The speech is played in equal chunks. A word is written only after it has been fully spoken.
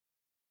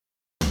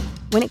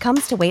When it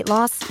comes to weight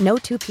loss, no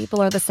two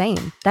people are the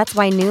same. That's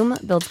why Noom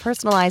builds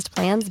personalized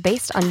plans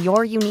based on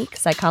your unique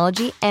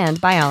psychology and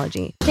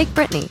biology. Take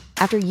Brittany.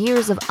 After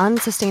years of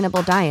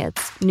unsustainable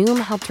diets, Noom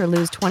helped her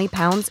lose 20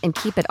 pounds and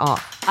keep it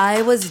off.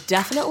 I was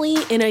definitely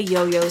in a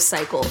yo-yo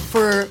cycle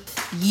for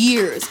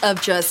years of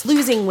just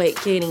losing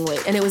weight, gaining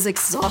weight, and it was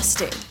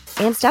exhausting.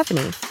 And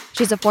Stephanie.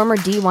 She's a former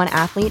D1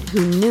 athlete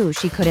who knew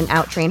she couldn't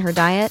out-train her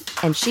diet,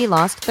 and she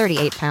lost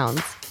 38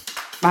 pounds.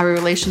 My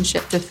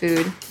relationship to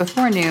food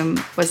before Noom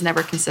was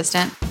never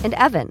consistent. And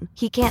Evan,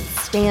 he can't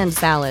stand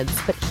salads,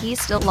 but he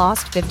still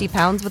lost 50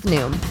 pounds with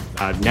Noom.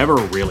 I never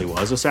really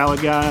was a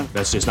salad guy.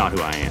 That's just not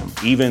who I am.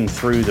 Even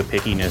through the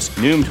pickiness,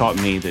 Noom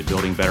taught me that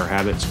building better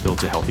habits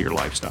builds a healthier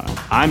lifestyle.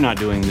 I'm not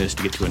doing this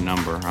to get to a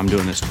number. I'm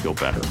doing this to feel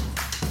better.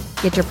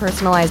 Get your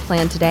personalized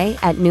plan today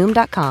at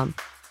Noom.com.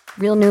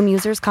 Real Noom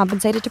users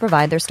compensated to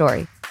provide their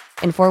story.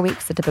 In 4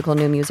 weeks, the typical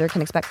Noom user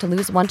can expect to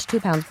lose 1 to 2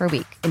 pounds per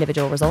week.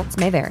 Individual results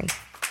may vary.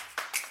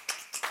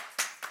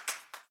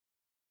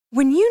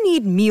 When you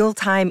need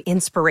mealtime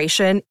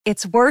inspiration,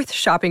 it's worth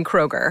shopping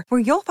Kroger, where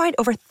you'll find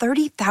over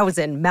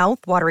 30,000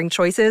 mouth-watering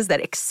choices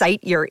that excite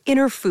your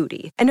inner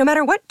foodie. And no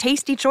matter what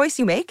tasty choice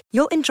you make,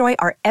 you'll enjoy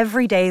our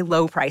everyday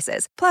low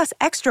prices, plus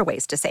extra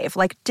ways to save,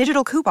 like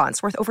digital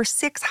coupons worth over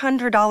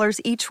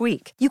 $600 each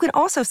week. You can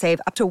also save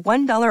up to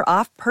 $1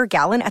 off per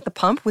gallon at the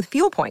pump with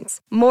fuel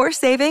points. More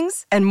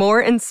savings and more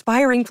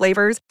inspiring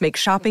flavors make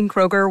shopping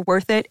Kroger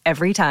worth it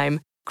every time.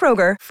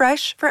 Kroger,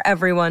 fresh for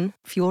everyone.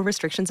 Fuel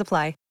restrictions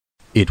apply.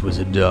 It was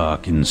a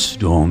dark and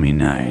stormy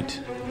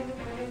night.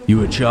 You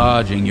were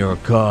charging your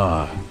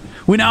car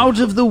when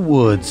out of the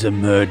woods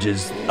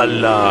emerges a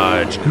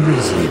large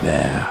grizzly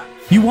bear.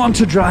 You want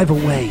to drive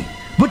away,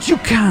 but you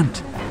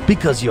can't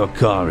because your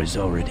car is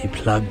already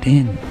plugged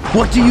in.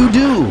 What do?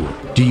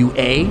 Do you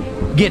A,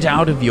 get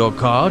out of your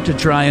car to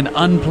try and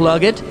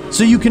unplug it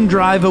so you can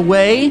drive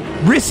away,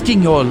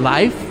 risking your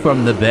life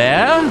from the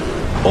bear?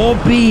 Or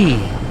B,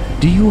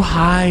 do you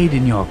hide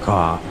in your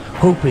car,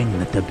 hoping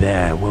that the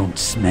bear won't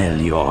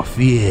smell your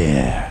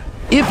fear?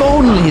 If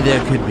only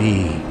there could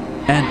be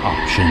an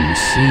option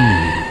C.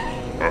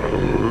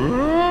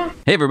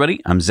 Hey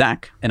everybody, I'm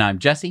Zach. And I'm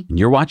Jesse. And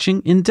you're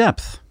watching In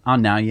Depth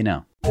on Now You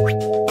Know.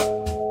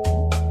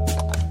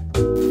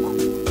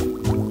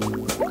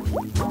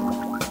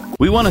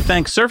 We want to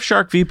thank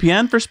Surfshark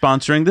VPN for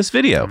sponsoring this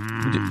video.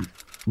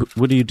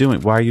 What are you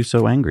doing? Why are you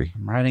so angry?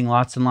 I'm writing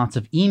lots and lots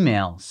of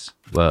emails.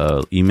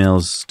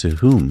 Emails to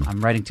whom?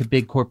 I'm writing to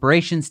big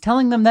corporations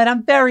telling them that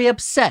I'm very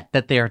upset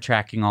that they are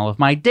tracking all of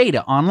my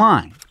data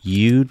online.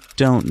 You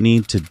don't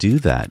need to do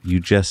that. You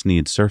just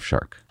need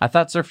Surfshark. I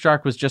thought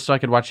Surfshark was just so I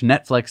could watch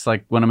Netflix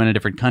like when I'm in a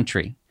different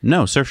country.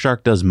 No,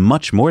 Surfshark does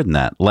much more than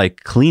that,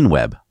 like Clean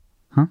Web.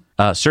 Huh?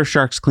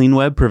 Surfshark's Clean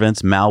Web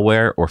prevents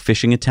malware or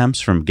phishing attempts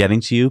from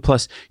getting to you.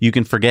 Plus, you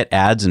can forget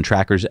ads and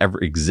trackers ever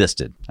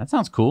existed. That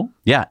sounds cool.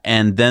 Yeah,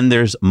 and then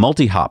there's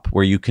Multi-Hop,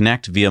 where you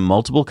connect via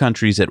multiple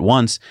countries at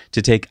once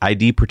to take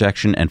ID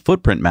protection and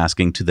footprint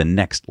masking to the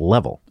next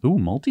level. Ooh,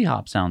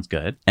 Multi-Hop sounds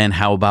good. And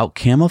how about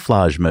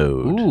Camouflage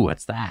Mode? Ooh,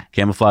 what's that?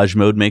 Camouflage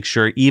Mode makes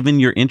sure even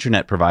your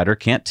internet provider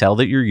can't tell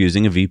that you're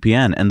using a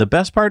VPN. And the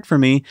best part for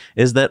me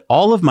is that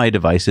all of my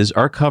devices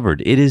are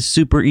covered. It is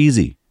super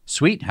easy.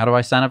 Sweet. How do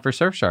I sign up for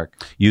Surfshark?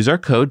 Use our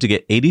code to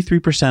get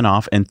 83%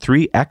 off and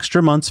 3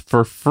 extra months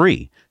for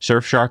free.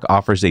 Surfshark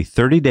offers a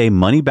 30-day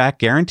money-back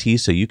guarantee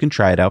so you can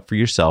try it out for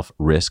yourself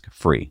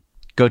risk-free.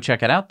 Go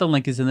check it out. The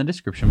link is in the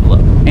description below.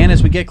 And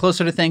as we get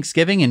closer to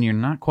Thanksgiving and you're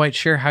not quite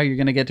sure how you're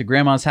going to get to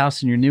Grandma's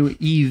house in your new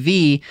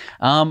EV,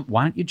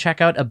 why don't you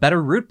check out A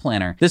Better Route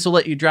Planner? This will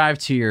let you drive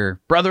to your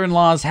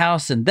brother-in-law's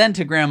house and then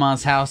to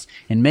Grandma's house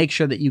and make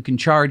sure that you can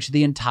charge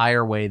the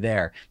entire way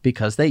there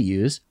because they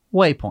use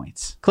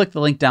waypoints. Click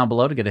the link down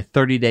below to get a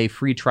 30-day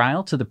free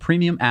trial to the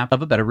premium app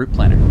of A Better Route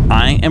Planner.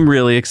 I am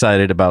really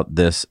excited about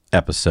this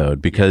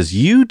episode because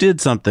you did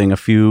something a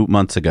few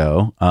months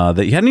ago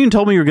that you hadn't even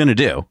told me you were going to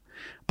do,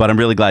 but I'm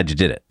really glad you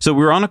did it. So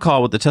we were on a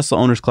call with the Tesla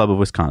Owners Club of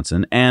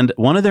Wisconsin, and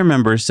one of their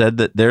members said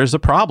that there's a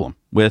problem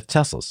with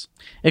Teslas.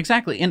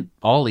 Exactly, and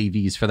all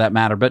EVs for that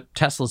matter, but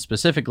Tesla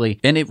specifically.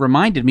 And it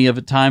reminded me of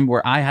a time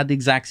where I had the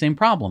exact same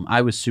problem.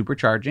 I was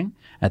supercharging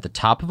at the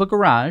top of a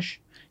garage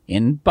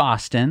in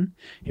Boston.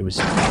 It was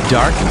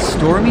dark and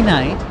stormy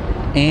night,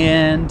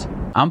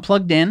 and I'm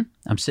plugged in.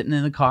 I'm sitting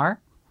in the car,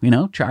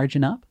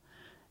 charging up,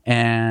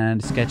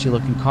 and a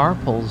sketchy-looking car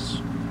pulls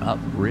up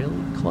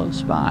really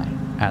close by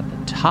at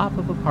the top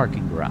of a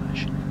parking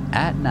garage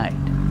at night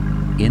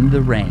in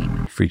the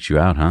rain. Freaked you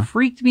out, huh?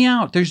 Freaked me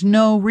out. There's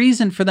no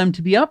reason for them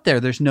to be up there.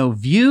 There's no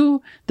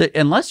view.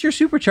 Unless you're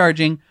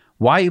supercharging,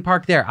 why you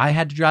park there? I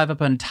had to drive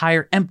up an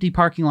entire empty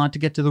parking lot to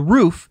get to the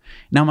roof.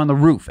 Now I'm on the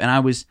roof, and I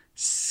was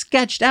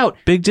sketched out.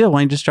 Big deal. Why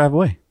don't you just drive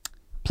away?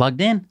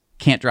 Plugged in,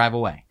 can't drive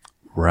away.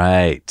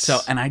 Right. So,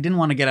 and I didn't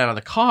want to get out of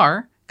the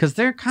car because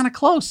they're kind of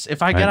close.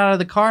 If I get out of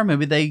the car,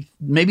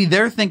 maybe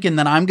they're thinking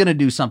that I'm going to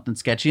do something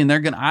sketchy, and they're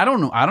going to, I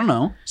don't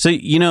know. So,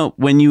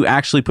 when you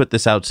actually put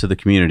this out to the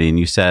community and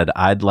you said,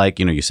 I'd like,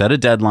 you set a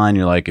deadline.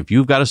 You're like, if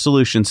you've got a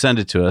solution, send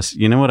it to us.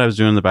 You know what I was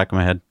doing in the back of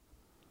my head?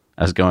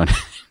 I was going,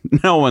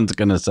 No one's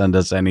going to send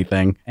us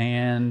anything.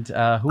 And who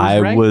was I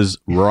right? was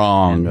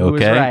wrong, And who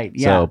was okay? right,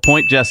 yeah. So,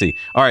 point Jesse.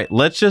 All right,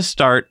 let's just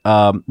start.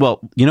 Well,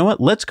 you know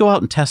what? Let's go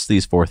out and test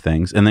these 4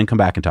 things and then come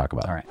back and talk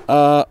about it.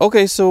 All right.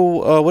 Okay,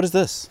 so what is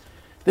this?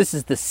 This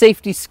is the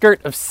safety skirt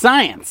of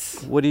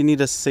science. What do you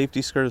need a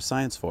safety skirt of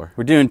science for?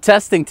 We're doing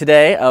testing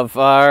today of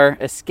our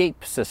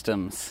escape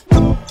systems.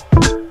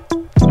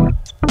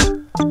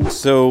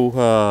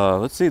 So,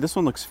 let's see. This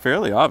one looks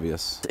fairly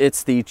obvious.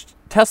 It's the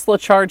Tesla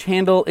charge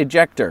handle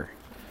ejector.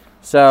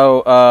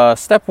 So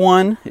step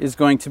 1 is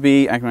going to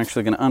be, I'm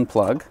actually going to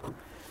unplug.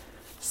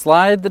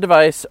 Slide the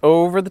device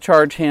over the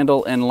charge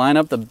handle and line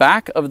up the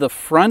back of the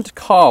front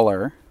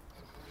collar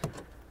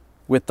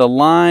with the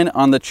line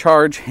on the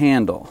charge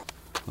handle.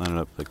 Line it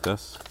up like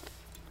this.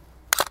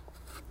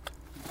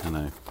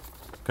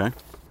 Okay.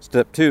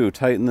 Step 2,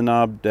 tighten the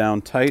knob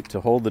down tight to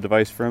hold the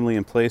device firmly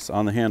in place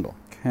on the handle.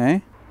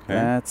 Okay.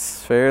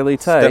 That's fairly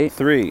tight. Step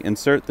 3,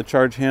 insert the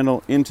charge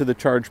handle into the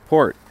charge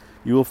port.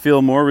 You will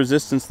feel more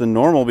resistance than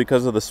normal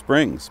because of the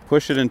springs.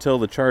 Push it until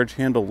the charge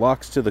handle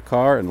locks to the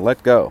car and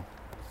let go.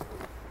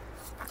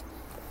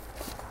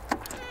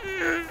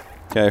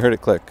 Okay, I heard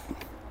it click.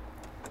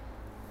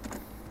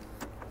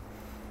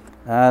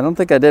 I don't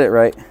think I did it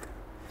right.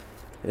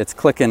 It's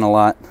clicking a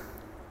lot.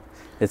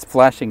 It's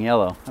flashing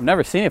yellow. I've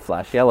never seen it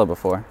flash yellow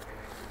before.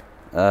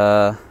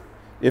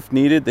 If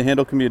needed, the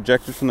handle can be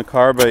ejected from the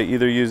car by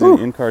either using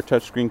in-car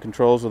touchscreen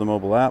controls or the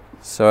mobile app.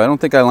 So I don't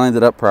think I lined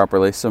it up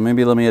properly. So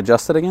maybe let me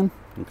adjust it again.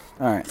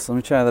 All right, so let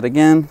me try that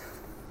again.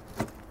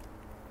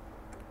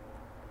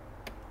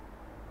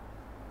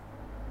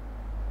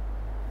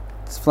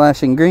 It's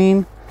flashing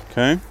green.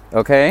 Okay.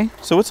 Okay.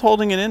 So what's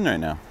holding it in right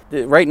now?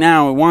 Right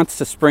now, it wants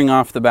to spring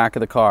off the back of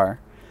the car.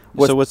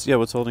 What's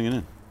holding it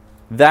in?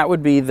 That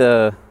would be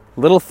the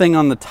little thing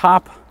on the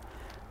top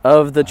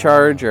of the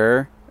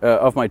charger,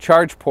 of my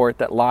charge port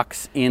that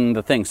locks in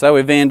the thing. So that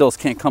way vandals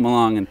can't come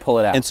along and pull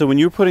it out. And so when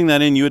you were putting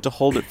that in, you had to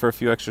hold it for a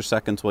few extra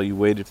seconds while you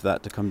waited for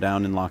that to come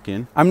down and lock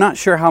in? I'm not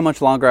sure how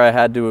much longer I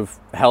had to have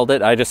held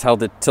it. I just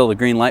held it till the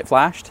green light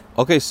flashed.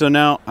 Okay, so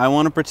now I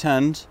want to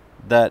pretend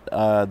that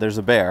there's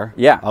a bear.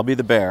 Yeah. I'll be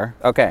the bear.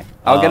 Okay,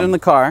 I'll get in the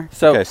car.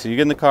 Okay, so you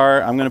get in the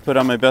car. I'm going to put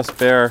on my best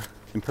bear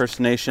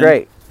impersonation.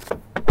 Great.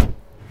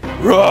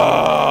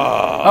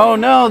 Oh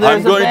no, there's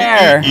I'm going a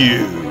bear. to eat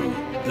you.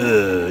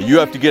 You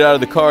have to get out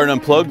of the car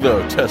and unplug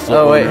though,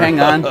 Tesla. Oh wait, owner. hang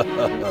on.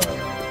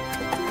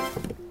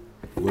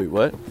 Wait,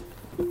 what?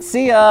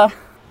 See ya.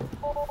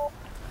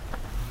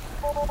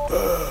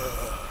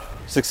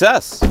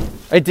 Success.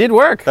 It did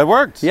work. That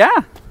worked.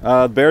 Yeah.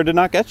 Bear did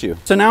not get you.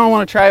 So now I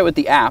want to try it with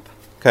the app.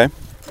 Okay.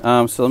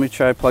 So let me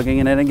try plugging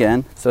it in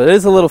again. So it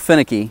is a little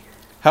finicky.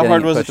 How getting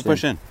hard was it to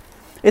push in?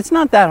 It's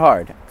not that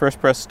hard. First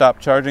press stop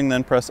charging,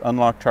 then press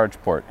unlock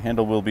charge port.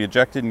 Handle will be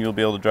ejected and you'll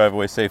be able to drive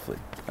away safely.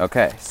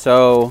 Okay,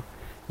 so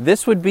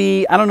this would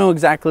be, I don't know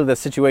exactly the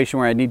situation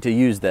where I need to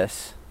use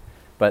this,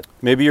 but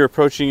maybe you're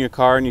approaching your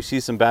car and you see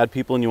some bad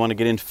people and you want to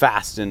get in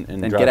fast and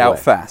drive get out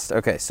away. fast.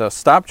 Okay, so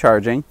stop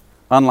charging,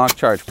 unlock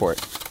charge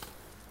port.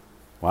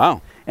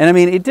 Wow. And I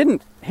mean, it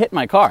didn't hit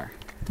my car.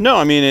 No,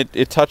 I mean,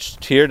 it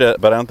touched here,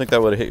 but I don't think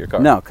that would have hit your car.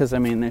 No, because I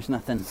mean, there's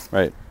nothing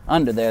right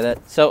under there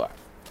so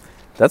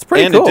that's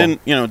pretty and cool. And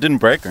it didn't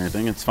break or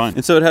anything. It's fine.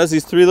 And so it has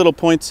these 3 little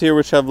points here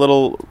which have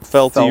little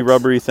felty,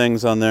 rubbery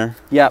things on there.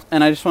 Yeah,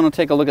 and I just want to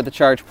take a look at the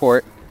charge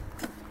port.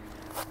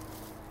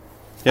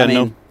 Yeah, I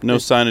mean, no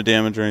sign of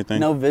damage or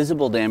anything. No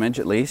visible damage,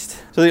 at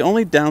least. So the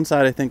only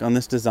downside, I think, on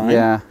this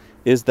design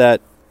is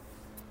that,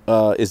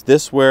 is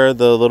this where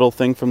the little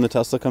thing from the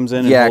Tesla comes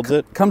in and holds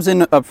it? Yeah, comes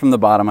in up from the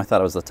bottom. I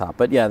thought it was the top.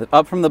 But yeah,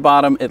 up from the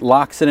bottom, it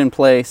locks it in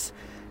place.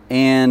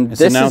 And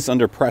so now it's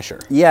under pressure.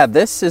 Yeah,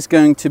 this is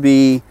going to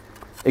be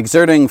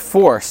exerting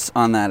force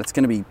on that. It's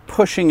going to be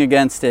pushing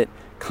against it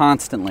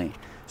constantly.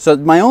 So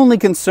my only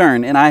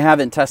concern, and I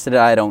haven't tested it,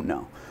 I don't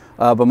know.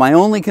 But my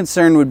only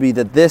concern would be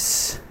that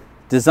this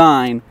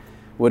design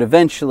would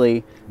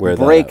eventually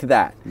break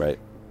that. Right.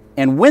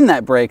 And when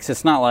that breaks,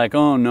 it's not like,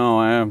 oh no,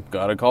 I've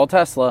got to call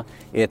Tesla.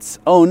 It's,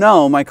 oh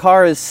no, my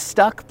car is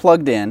stuck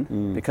plugged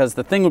in, because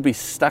the thing would be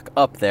stuck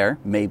up there,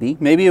 maybe.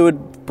 Maybe it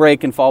would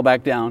break and fall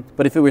back down.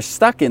 But if it was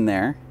stuck in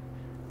there,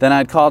 then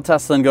I'd call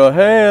Tesla and go,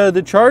 hey,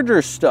 the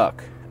charger's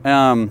stuck.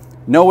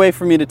 No way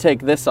for me to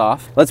take this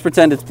off. Let's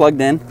pretend it's plugged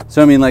in.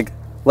 So I mean, like,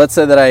 let's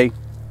say that I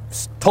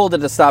told it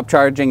to stop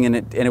charging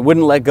and it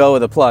wouldn't let go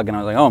of the plug. And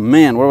I was like, oh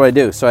man, what do I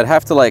do? So I'd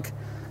have to like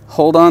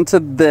hold on to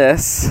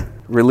this,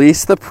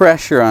 release the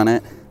pressure on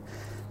it,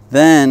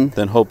 then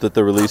hope that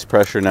the release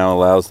pressure now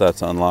allows that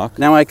to unlock.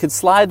 Now I could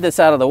slide this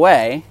out of the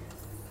way.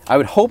 I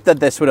would hope that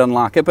this would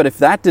unlock it, but if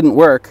that didn't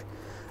work,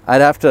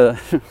 I'd have to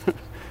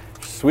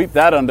sweep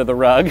that under the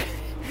rug.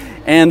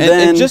 And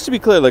then... And just to be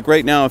clear, like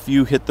right now, if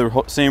you hit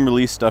the same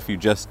release stuff you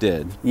just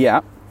did... Yeah,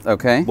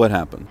 okay. What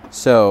happened?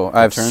 So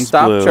I've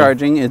stopped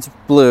charging, it's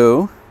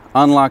blue,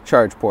 unlock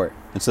charge port.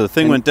 And so the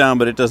thing went down,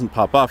 but it doesn't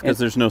pop off because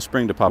there's no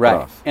spring to pop it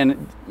off.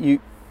 And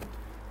you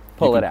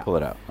pull it out. Pull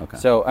it out, okay.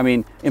 So, I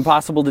mean,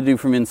 impossible to do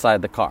from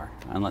inside the car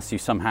unless you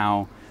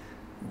somehow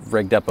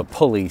rigged up a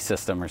pulley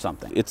system or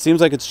something. It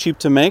seems like it's cheap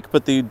to make,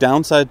 but the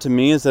downside to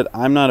me is that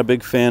I'm not a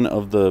big fan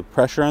of the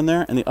pressure on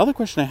there. And the other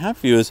question I have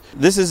for you is,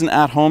 this is an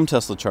at-home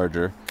Tesla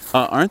charger.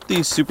 Aren't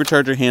these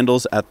supercharger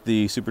handles at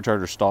the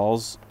supercharger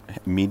stalls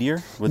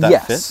meatier? Would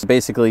that fit?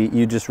 Basically,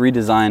 you just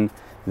redesign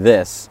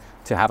this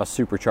to have a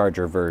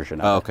supercharger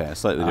version of Oh, okay, a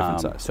slightly different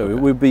size. So Okay. it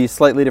would be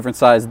slightly different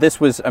size. This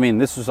was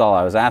all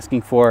I was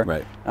asking for.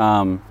 Right.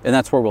 And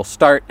that's where we'll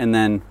start. And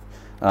then,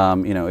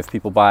 if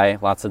people buy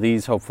lots of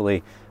these,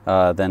 hopefully,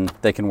 then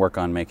they can work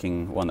on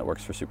making one that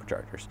works for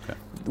superchargers. Okay.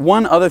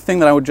 One other thing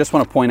that I would just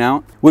want to point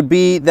out would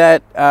be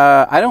that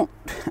I don't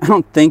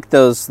think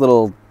those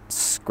little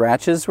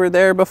scratches were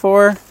there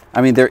before.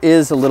 I mean, there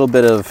is a little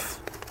bit of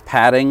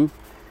padding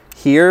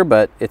here,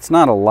 but it's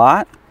not a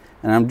lot.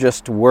 And I'm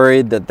just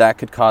worried that that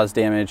could cause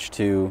damage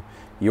to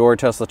your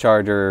Tesla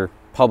charger,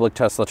 public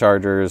Tesla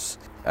chargers.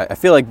 I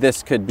feel like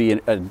this could be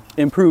an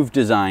improved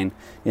design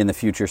in the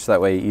future, so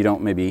that way you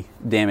don't maybe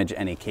damage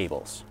any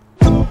cables.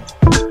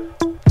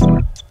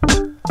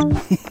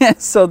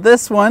 So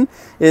this one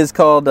is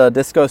called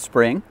Disco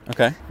Spring.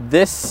 Okay.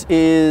 This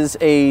is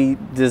a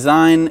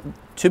design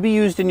to be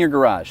used in your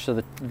garage.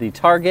 So the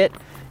target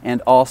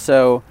and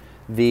also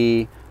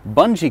the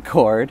bungee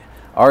cord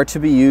are to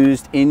be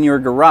used in your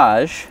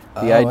garage.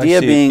 The idea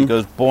being it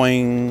goes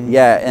boing.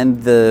 Yeah, and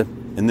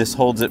this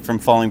holds it from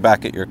falling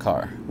back at your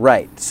car.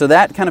 Right. So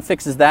that kind of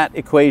fixes that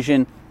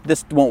equation.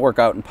 This won't work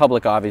out in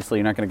public, obviously.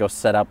 You're not going to go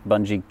set up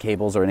bungee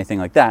cables or anything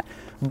like that.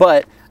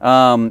 But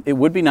it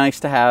would be nice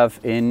to have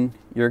in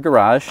your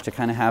garage to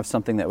kind of have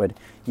something that would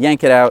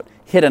yank it out,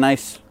 hit a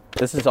nice,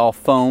 this is all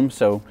foam,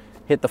 so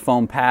hit the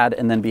foam pad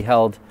and then be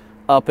held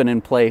up and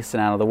in place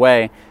and out of the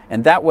way.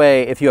 And that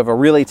way, if you have a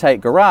really tight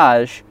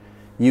garage,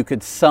 you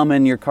could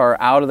summon your car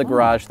out of the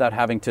garage without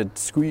having to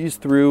squeeze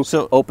through,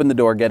 open the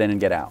door, get in and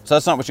get out. So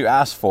that's not what you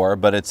asked for,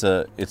 but it's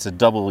a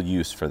double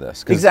use for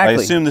this. 'Cause Exactly.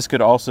 I assume this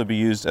could also be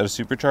used at a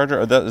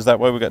supercharger. Is that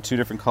why we got two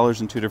different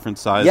colors and two different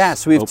sizes?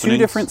 Yes, we have two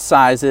different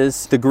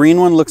sizes. The green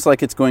one looks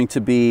like it's going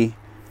to be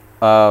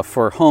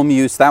for home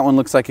use. That one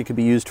looks like it could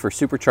be used for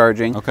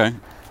supercharging. Okay.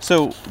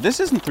 So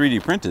this isn't 3D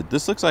printed.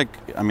 This looks like,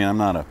 I mean, I'm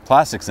not a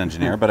plastics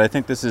engineer, but I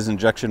think this is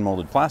injection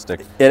molded plastic.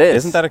 It is.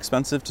 Isn't that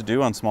expensive to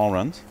do on small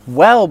runs?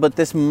 Well, but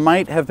this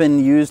might have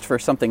been used for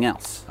something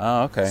else.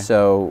 Oh, okay.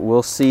 So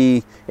we'll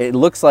see. It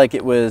looks like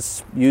it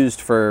was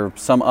used for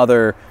some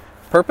other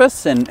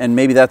purpose, and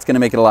maybe that's going to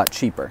make it a lot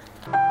cheaper.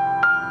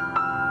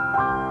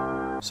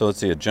 So let's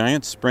see, a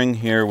giant spring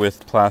here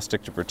with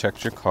plastic to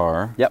protect your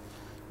car. Yep.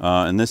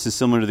 And this is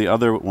similar to the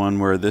other one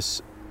where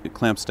it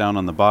clamps down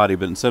on the body,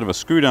 but instead of a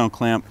screw down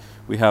clamp,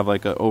 we have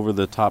like a over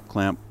the top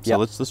clamp. So Yep.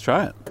 let's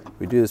try it.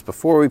 We do this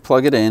before we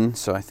plug it in,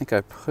 so I think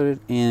I put it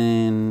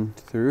in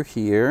through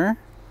here.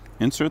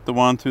 Insert the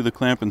wand through the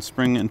clamp and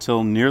spring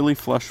until nearly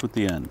flush with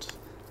the end.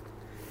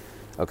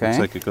 Okay. Looks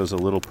like it goes a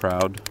little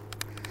proud.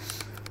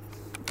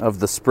 Of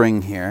the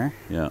spring here.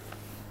 Yeah.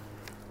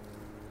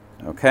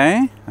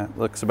 Okay, that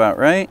looks about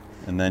right.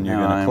 And then you're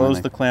Now going to I'm close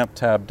gonna- the clamp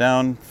tab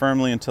down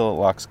firmly until it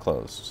locks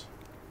closed.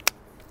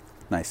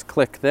 Nice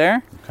click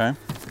there. Okay.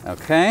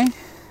 Okay.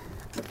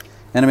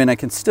 And I mean, I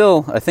can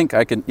still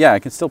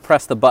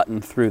press the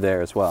button through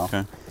there as well.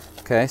 Okay.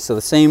 Okay, so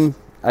the same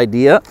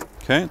idea.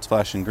 Okay, it's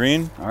flashing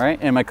green. All right,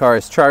 and my car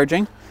is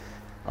charging.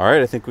 All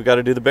right, I think we got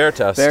to do the bear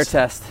test. Bear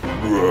test.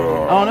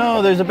 Oh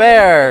no, there's a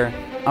bear.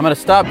 I'm gonna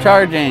stop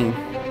charging.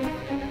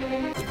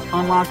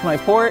 Unlock my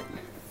port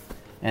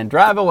and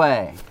drive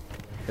away.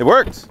 It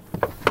worked.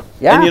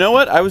 Yeah. And you know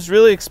what? I was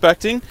really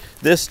expecting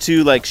this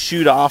to like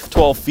shoot off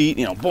 12 feet,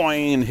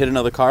 boing, and hit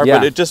another car, Yeah.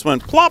 but it just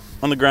went plop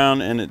on the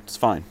ground and it's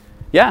fine.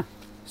 Yeah.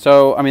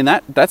 So, I mean,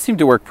 that seemed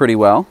to work pretty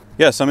well.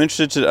 Yes, I'm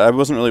interested I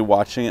wasn't really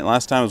watching it.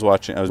 Last time I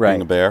was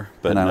being a bear,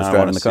 but and I now was I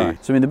driving wanna the car. see.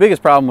 So, I mean, the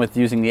biggest problem with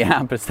using the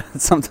app is that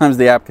sometimes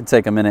the app can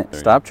take a minute.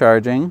 Stop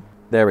charging.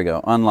 There we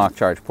go. Unlock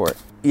charge port.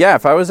 Yeah,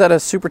 if I was at a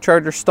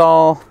supercharger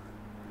stall,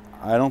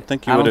 I don't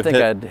think you I would don't have think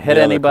hit I'd hit the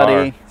other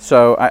anybody. car.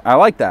 So, I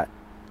like that.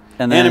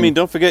 And then, I mean,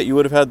 don't forget, you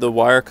would have had the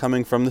wire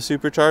coming from the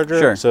supercharger.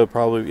 Sure. So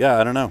probably,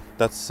 I don't know.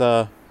 That's,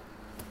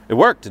 it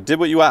worked. It did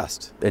what you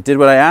asked. it did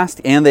what I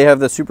asked, and they have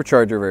the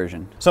supercharger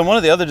version. So in one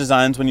of the other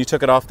designs, when you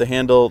took it off the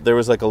handle, there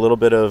was like a little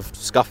bit of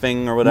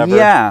scuffing or whatever.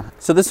 Yeah.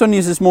 So this one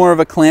uses more of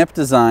a clamp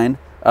design.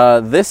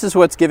 This is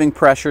what's giving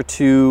pressure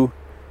to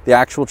the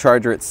actual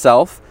charger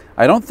itself.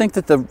 I don't think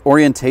that the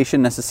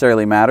orientation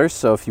necessarily matters.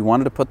 So if you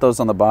wanted to put those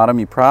on the bottom,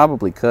 you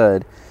probably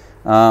could.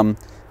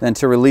 Then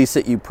to release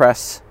it, you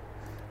press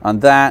on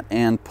that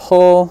and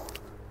pull.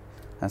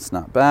 That's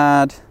not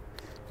bad.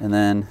 And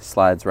then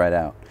slides right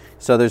out.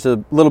 So there's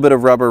a little bit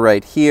of rubber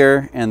right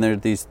here, and there are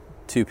these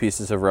two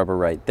pieces of rubber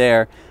right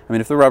there. I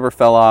mean, if the rubber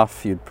fell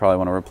off, you'd probably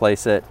want to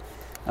replace it.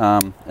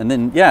 And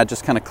then, it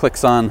just kind of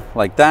clicks on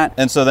like that.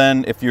 And so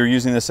then if you're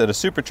using this at a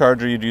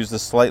supercharger, you'd use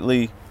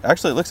the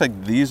actually it looks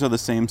like these are the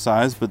same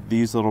size, but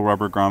these little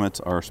rubber grommets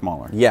are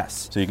smaller.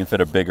 Yes. So you can fit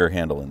a bigger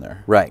handle in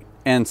there. Right.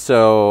 And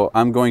so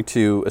I'm going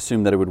to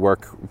assume that it would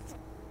work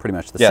pretty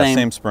much the Yeah, same.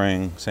 same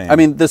spring, same. I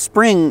mean, the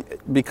spring,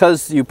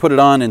 because you put it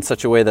on in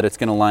such a way that it's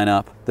going to line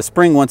up, the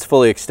spring, once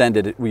fully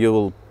extended,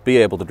 you'll be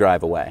able to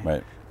drive away.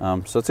 Right.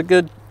 So it's a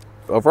good,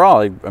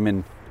 overall, I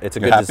mean, it's a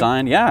You're good happy?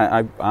 design.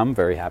 Yeah, I'm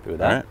very happy with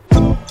that.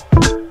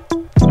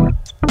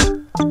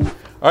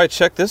 All right,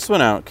 check this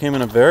one out. Came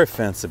in a very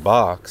fancy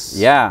box.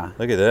 Yeah.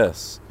 Look at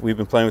this. We've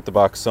been playing with the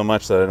box so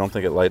much that I don't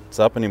think it lights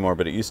up anymore,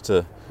 but it used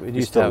to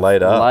have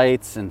light up.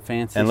 lights and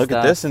fancy And look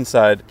stuff. at this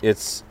inside.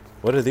 It's,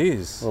 what are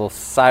these? Little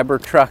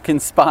Cybertruck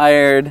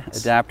inspired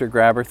adapter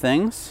grabber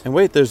things. And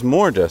wait, there's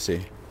more,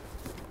 Jesse.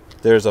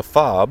 There's a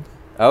fob.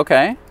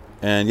 Okay.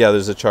 And yeah,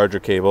 there's a charger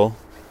cable.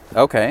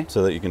 Okay.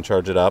 So that you can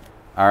charge it up.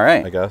 All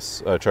right. I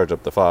guess. Charge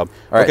up the fob.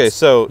 All right. Okay,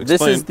 so this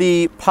explain. is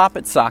the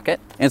Pop-It socket.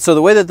 And so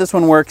the way that this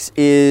one works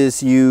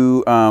is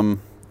you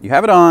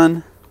have it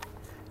on,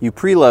 you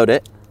preload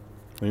it.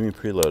 What do you mean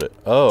preload it?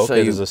 Oh,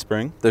 okay, there's a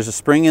spring? There's a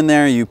spring in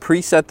there. You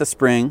preset the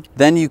spring.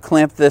 Then you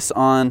clamp this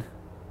on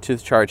to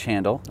the charge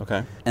handle.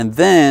 Okay. And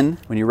then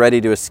when you're ready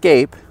to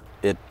escape,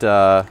 it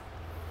Hang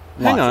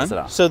launches on.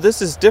 it off. So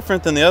this is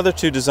different than the other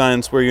two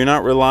designs where you're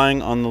not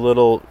relying on the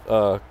little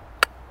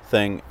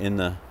thing in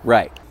the...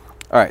 Right.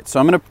 All right, so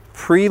I'm going to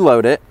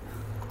preload it.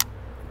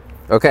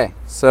 Okay,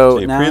 so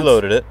you now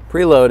preloaded it.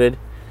 Preloaded.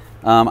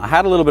 I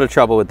had a little bit of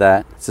trouble with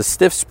that. It's a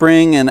stiff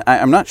spring, and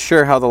I'm not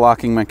sure how the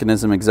locking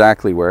mechanism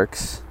exactly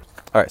works.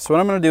 All right, so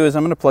what I'm going to do is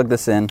I'm going to plug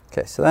this in.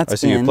 Okay, so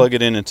that's So you plug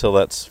it in until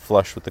that's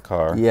flush with the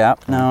car. Yeah.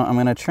 Now I'm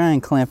going to try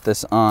and clamp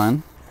this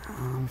on.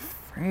 I'm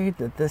afraid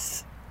that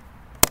this...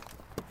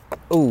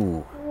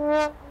 Ooh.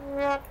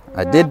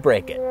 I did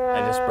break it.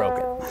 I just broke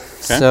it. Okay.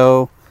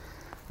 So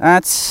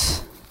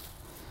that's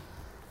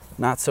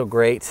not so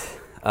great.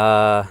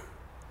 Yeah,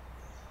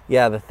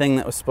 the thing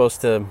that was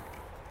supposed to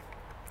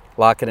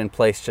lock it in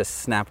place just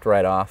snapped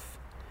right off.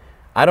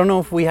 I don't know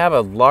if we have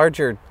a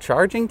larger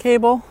charging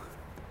cable,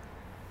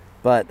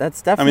 but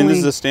that's definitely... I mean, this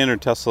is a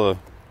standard Tesla.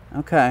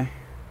 Okay.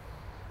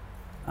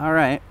 All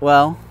right.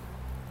 Well,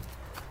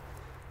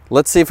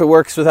 let's see if it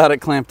works without it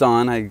clamped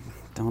on. I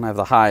don't have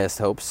the highest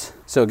hopes.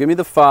 So give me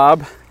the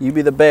fob. You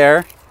be the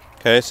bear.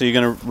 Okay, so you're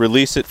going to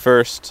release it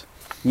first.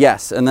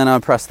 Yes, and then I'll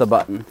press the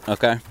button.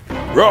 Okay.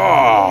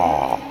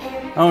 Raw!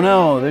 Oh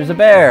no, there's a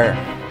bear.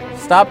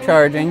 Stop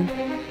charging.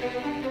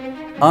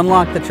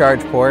 Unlock the charge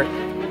port.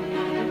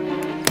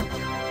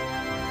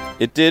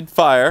 It did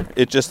fire.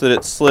 It's just that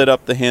it slid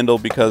up the handle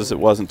because it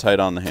wasn't tight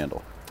on the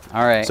handle.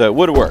 All right. So it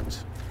would have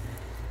worked.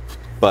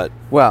 But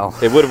well,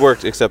 it would have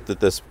worked except that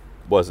this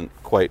wasn't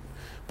quite.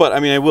 But I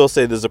mean, I will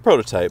say there's a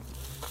prototype.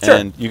 Sure.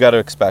 And you got to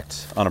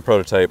expect on a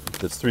prototype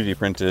that's 3D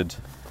printed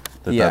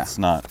that Yeah. that's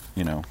not,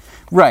 you know.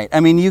 Right. I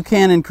mean, you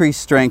can increase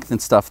strength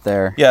and stuff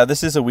there. Yeah,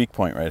 this is a weak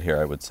point right here,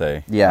 I would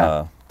say.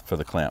 Yeah. For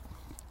the clamp.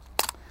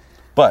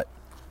 But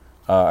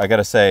I got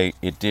to say,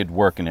 it did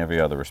work in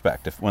every other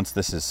respect. If once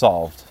this is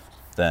solved,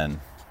 then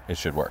it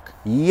should work.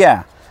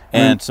 Yeah.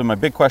 And so my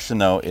big question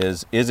though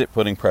is it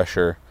putting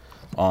pressure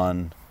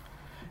on?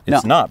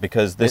 It's No. not,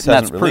 because this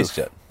That's hasn't released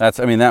proof. yet.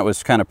 I mean, that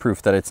was kind of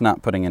proof that it's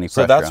not putting any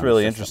pressure So that's on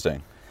really the system.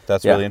 interesting.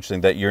 That's Yeah. really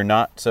interesting that you're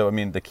not. So I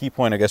mean, the key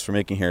point I guess we're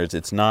making here is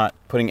it's not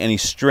putting any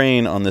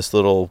strain on this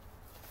little.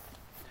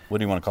 What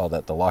do you want to call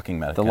that? The locking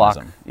mechanism. The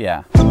lock,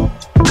 yeah.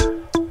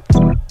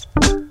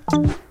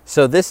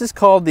 So this is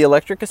called the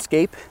Electric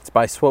Escape. It's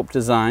by Swope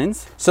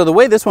Designs. So the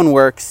way this one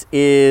works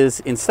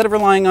is instead of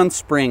relying on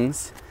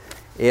springs,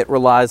 it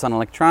relies on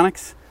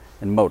electronics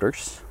and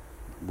motors.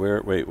 Where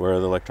are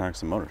the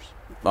electronics and motors?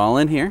 All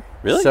in here.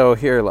 Really? So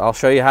here, I'll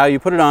show you how you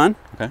put it on.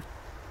 Okay.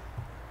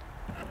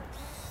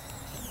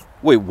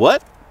 Wait,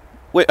 what?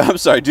 Wait, I'm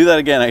sorry. Do that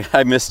again.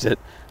 I missed it.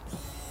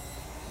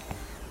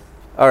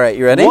 All right,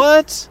 you ready?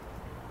 What?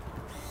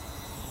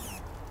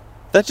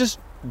 That just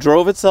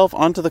drove itself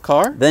onto the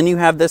car? Then you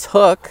have this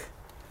hook,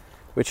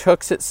 which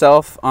hooks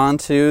itself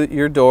onto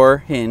your door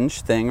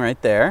hinge thing right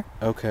there.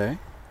 Okay.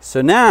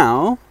 So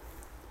now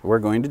we're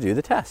going to do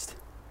the test.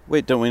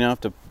 Wait, don't we now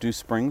have to do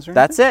springs or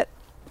That's anything? it.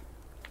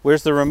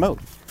 Where's the remote?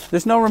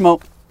 There's no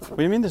remote. What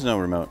do you mean there's no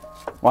remote?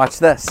 Watch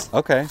this.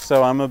 Okay,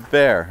 so I'm a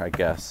bear, I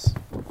guess.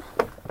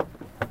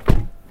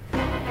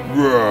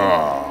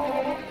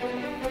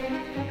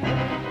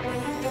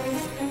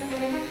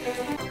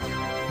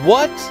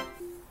 What?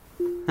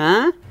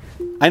 Huh?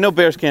 I know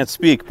bears can't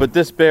speak, but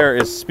this bear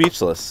is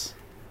speechless.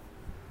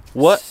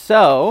 What?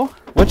 So,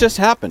 What just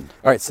happened?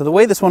 all right, so the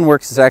way this one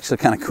works is actually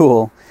kind of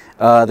cool.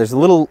 There's a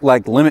little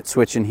like limit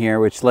switch in here,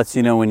 which lets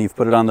you know when you've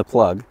put it on the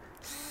plug.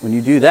 When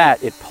you do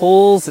that, it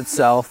pulls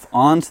itself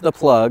onto the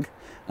plug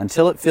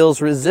until it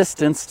feels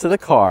resistance to the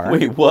car.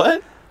 Wait,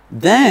 what?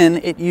 Then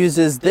it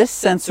uses this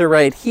sensor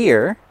right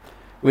here,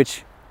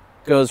 which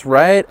goes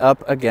right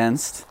up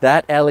against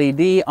that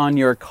LED on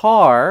your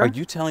car. Are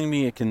you telling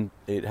me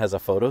it has a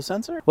photo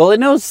sensor? Well, it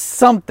knows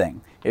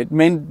something. It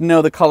may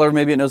know the color,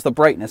 maybe it knows the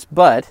brightness,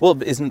 but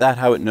Well, isn't that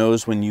how it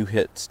knows when you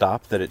hit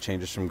stop that it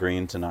changes from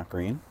green to not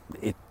green?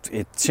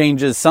 it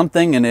changes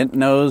something and it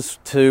knows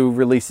to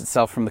release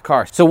itself from the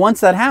car. So once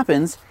that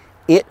happens,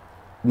 it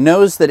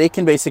knows that it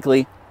can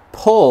basically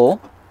pull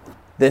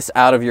this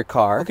out of your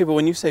car. Okay, but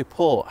when you say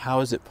pull,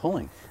 how is it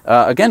pulling?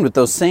 Again, with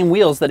those same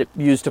wheels that it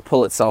used to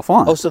pull itself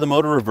on. Oh, so the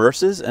motor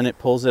reverses and it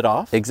pulls it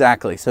off?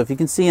 Exactly. So if you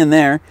can see in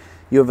there,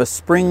 you have a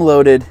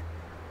spring-loaded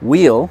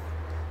wheel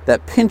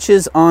that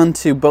pinches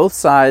onto both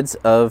sides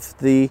of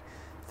the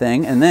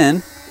thing, and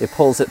then it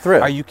pulls it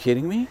through. Are you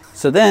kidding me?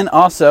 So then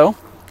also,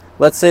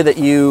 let's say that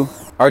you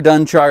are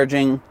done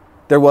charging,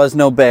 there was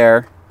no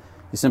bear,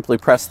 you simply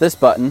press this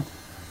button,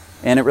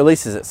 and it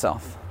releases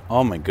itself.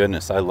 Oh my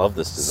goodness, I love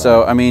this design.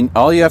 So, I mean,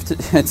 all you have to,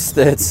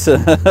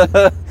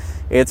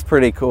 it's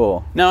pretty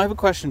cool. Now, I have a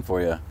question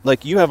for you.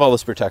 Like, you have all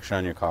this protection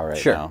on your car right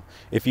Sure. now.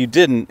 If you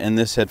didn't and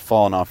this had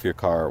fallen off your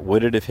car,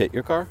 would it have hit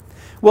your car?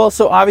 Well,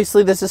 so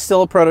obviously this is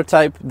still a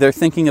prototype. They're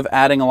thinking of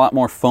adding a lot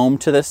more foam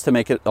to this to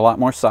make it a lot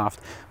more soft.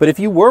 But if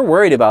you were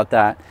worried about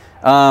that,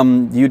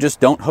 you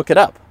just don't hook it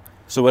up.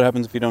 So what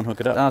happens if you don't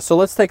hook it up? So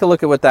let's take a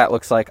look at what that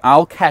looks like.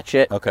 I'll catch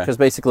it, because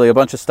basically a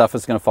bunch of stuff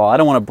is going to fall. I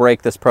don't want to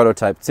break this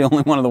prototype. It's the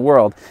only one in the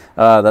world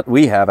that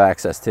we have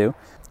access to.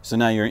 So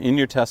now you're in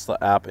your Tesla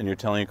app and you're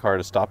telling your car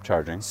to stop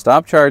charging.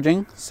 Stop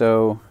charging.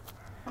 So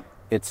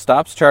it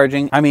stops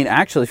charging. I mean,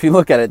 actually, if you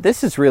look at it,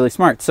 this is really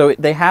smart. So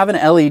they have an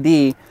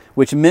LED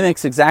which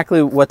mimics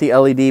exactly what the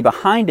LED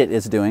behind it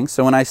is doing.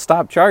 So when I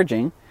stop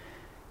charging,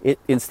 it,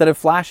 instead of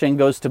flashing,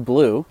 goes to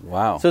blue.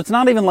 Wow. So it's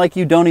not even like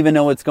you don't even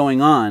know what's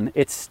going on.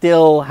 It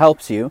still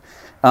helps you.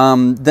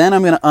 Then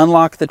I'm going to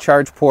unlock the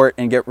charge port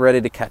and get ready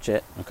to catch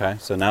it. Okay,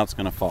 so now it's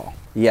going to fall.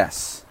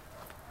 Yes.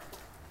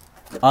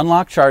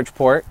 Unlock charge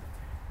port.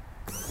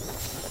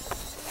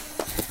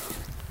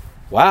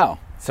 Wow.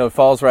 So it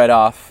falls right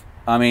off.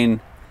 I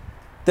mean,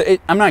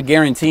 I'm not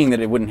guaranteeing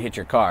that it wouldn't hit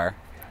your car.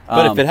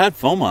 But if it had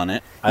foam on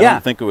it, I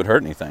don't think it would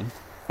hurt anything.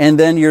 And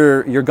then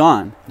you're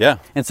gone. Yeah.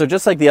 And so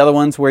just like the other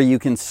ones where you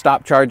can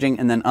stop charging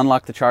and then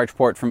unlock the charge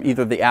port from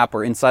either the app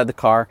or inside the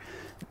car,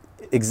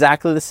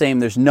 exactly the same.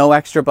 There's no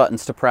extra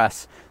buttons to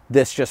press.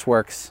 This just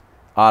works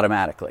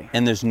automatically.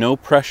 And there's no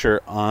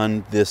pressure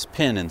on this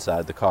pin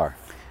inside the car.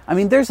 I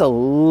mean, there's a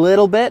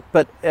little bit,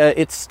 but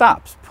it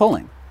stops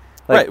pulling.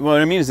 Right.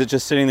 What I mean is it's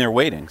just sitting there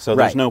waiting. So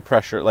there's no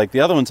pressure. Like the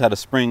other ones had a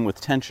spring with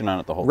tension on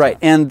it the whole time. Right.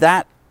 And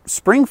that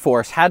spring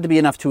force had to be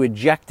enough to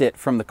eject it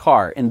from the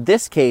car. In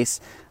this case,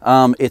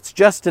 it's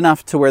just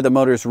enough to where the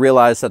motors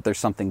realize that there's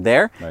something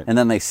there, and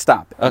then they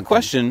stop. A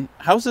question,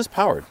 how's this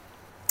powered?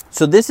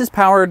 So this is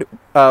powered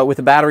with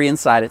a battery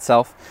inside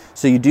itself.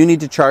 So you do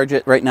need to charge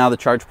it. Right now the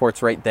charge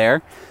port's right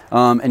there.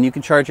 And you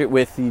can charge it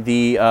with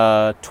the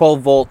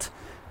 12-volt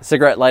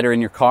cigarette lighter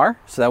in your car.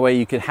 So that way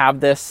you could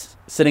have this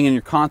sitting in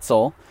your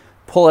console,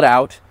 pull it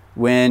out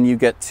when you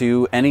get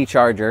to any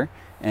charger.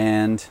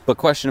 But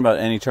question about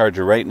any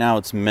charger. Right now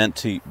it's meant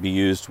to be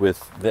used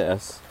with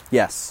this.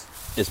 Yes.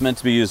 It's meant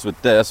to be used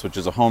with this, which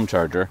is a home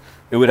charger.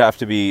 It would have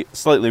to be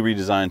slightly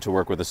redesigned to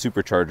work with a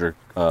supercharger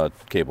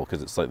cable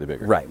because it's slightly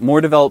bigger. Right.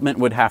 More development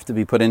would have to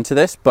be put into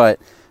this, but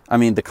I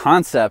mean the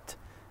concept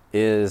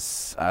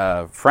is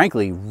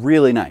frankly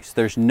really nice.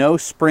 There's no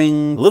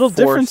spring Little force.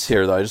 difference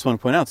here though, I just want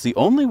to point out. It's the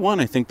only one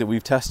I think that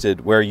we've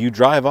tested where you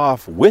drive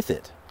off with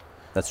it.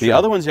 That's true. The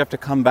other ones you have to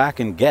come back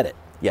and get it.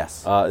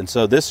 Yes. And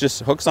so this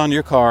just hooks on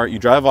your car. You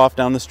drive off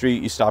down the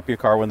street. You stop your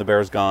car when the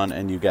bear's gone,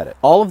 and you get it.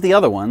 All of the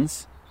other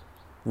ones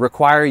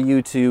require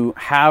you to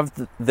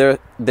have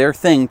their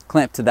thing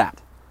clamped to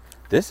that.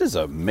 This is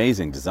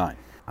amazing design.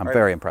 I'm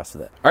very impressed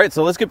with it. All right,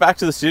 so let's get back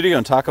to the studio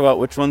and talk about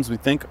which ones we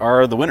think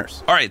are the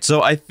winners. All right,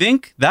 so I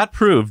think that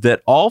proved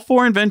that all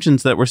 4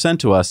 inventions that were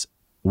sent to us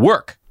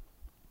work.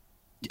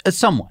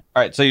 Somewhat.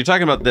 All right, so you're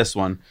talking about this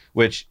one,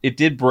 which it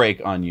did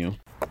break on you.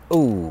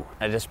 Ooh,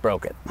 I just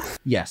broke it.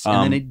 Yes,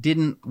 and then it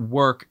didn't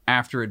work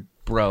after it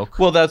broke.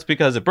 Well, that's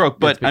because it broke.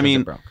 But because I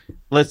mean, it broke.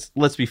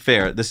 let's be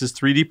fair. This is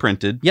 3D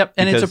printed. Yep,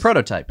 and it's a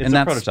prototype. It's and a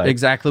that's prototype.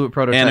 exactly what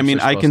prototypes And I mean,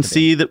 are I supposed can to be.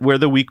 see that where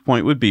the weak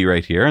point would be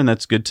right here, and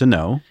that's good to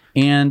know.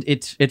 And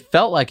it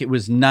felt like it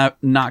was not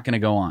going to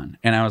go on.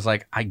 And I was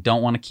like, I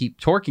don't want to keep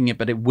torquing it,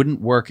 but it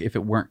wouldn't work if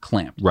it weren't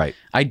clamped. Right.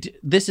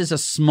 This is a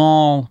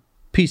small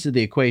piece of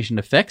the equation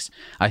to fix.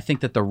 I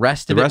think that the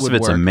rest of it's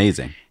work.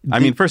 amazing. I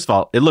mean, first of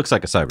all, it looks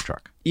like a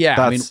Cybertruck. Yeah,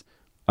 that's I mean,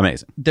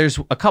 amazing. There's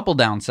a couple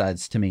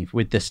downsides to me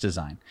with this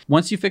design.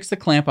 Once you fix the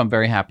clamp, I'm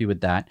very happy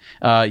with that.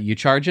 You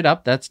charge it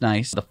up. That's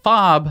nice. The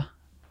fob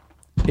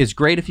is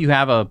great if you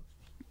have a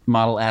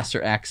Model S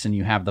or X and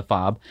you have the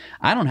fob.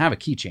 I don't have a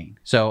keychain,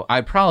 so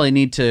I probably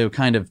need to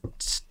kind of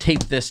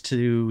tape this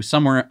to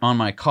somewhere on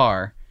my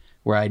car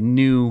where I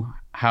knew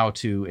how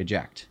to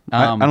eject.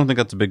 I don't think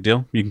that's a big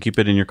deal. You can keep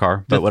it in your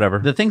car, but whatever.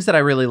 The things that I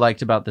really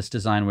liked about this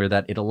design were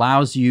that it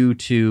allows you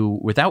to,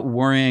 without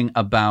worrying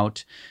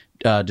about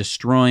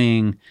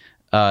destroying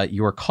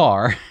your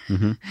car,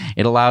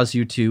 it allows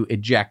you to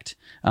eject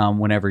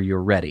whenever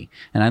you're ready.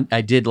 And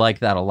I did like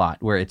that a lot,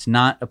 where it's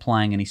not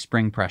applying any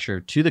spring pressure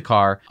to the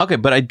car. Okay,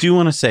 but I do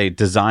want to say,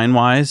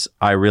 design-wise,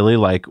 I really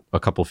like a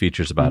couple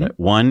features about it.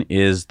 One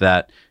is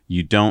that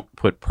you don't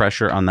put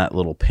pressure on that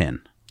little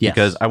pin. Yes.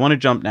 Because I want to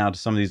jump now to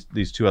some of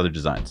these 2 other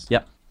designs.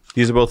 Yep.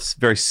 These are both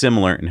very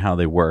similar in how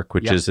they work,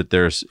 which is that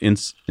there's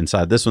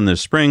inside this one,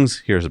 there's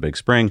springs. Here's a big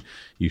spring.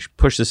 You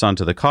push this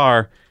onto the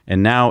car,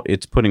 and now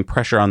it's putting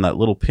pressure on that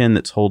little pin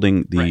that's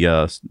holding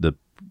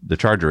the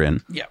charger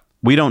in. Yeah.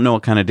 We don't know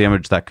what kind of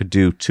damage that could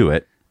do to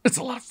it. It's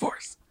a lot of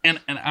force. And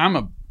I'm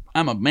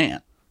a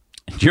man.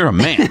 You're a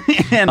man.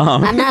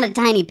 I'm not a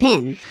tiny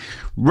pin.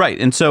 Right.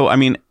 And so, I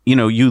mean,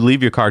 you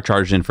leave your car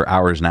charged in for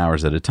hours and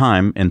hours at a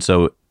time. And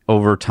so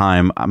over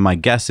time, my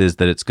guess is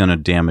that it's going to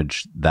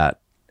damage that.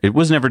 It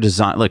was never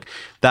designed, like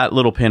that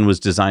little pin was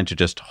designed to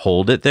just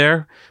hold it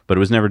there, but it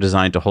was never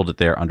designed to hold it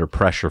there under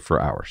pressure for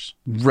hours.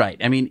 Right.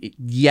 I mean,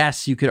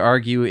 yes, you could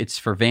argue it's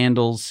for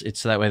vandals.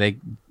 It's so that way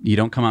you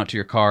don't come out to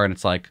your car and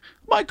it's like,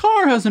 my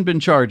car hasn't been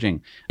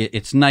charging.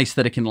 It's nice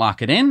that it can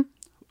lock it in.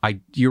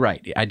 You're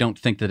right. I don't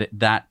think that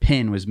that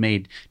pin was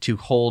made to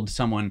hold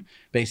someone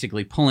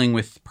basically pulling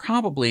with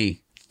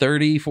probably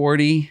 30,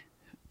 40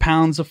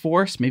 pounds of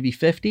force, maybe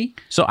 50.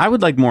 So I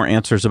would like more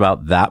answers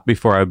about that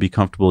before I would be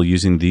comfortable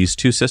using these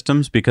two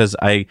systems, because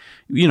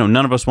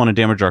none of us want to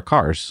damage our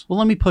cars. Well,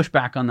 let me push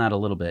back on that a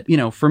little bit.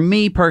 For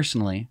me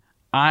personally,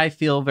 I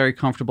feel very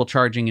comfortable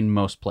charging in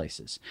most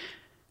places.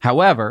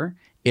 However,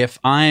 if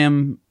I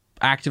am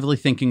actively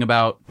thinking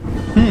about,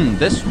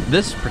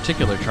 this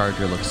particular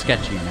charger looks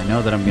sketchy, and I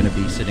know that I'm going to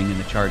be sitting in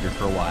the charger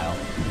for a while.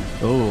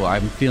 Oh,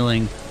 I'm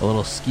feeling a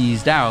little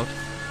skeezed out.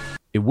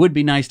 It would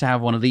be nice to have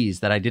one of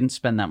these that I didn't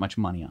spend that much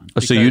money on.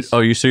 So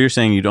you're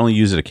saying you'd only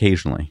use it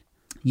occasionally?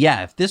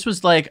 Yeah, if this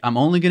was like, I'm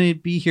only going to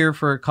be here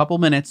for a couple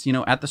minutes,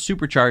 at the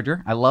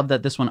supercharger. I love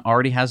that this one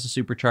already has a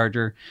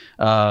supercharger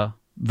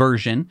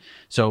version.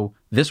 So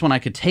this one I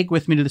could take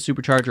with me to the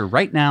supercharger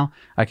right now.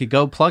 I could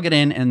go plug it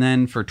in, and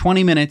then for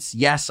 20 minutes,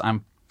 yes,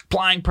 I'm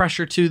applying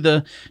pressure to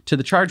the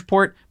charge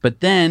port. But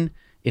then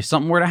if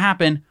something were to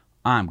happen,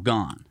 I'm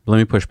gone. Let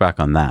me push back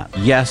on that.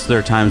 Yes, there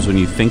are times when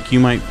you think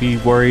you might be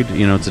worried.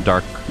 It's a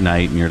dark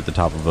night and you're at the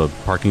top of a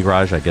parking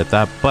garage. I get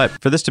that. But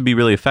for this to be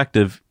really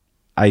effective,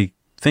 I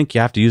think you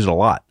have to use it a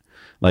lot.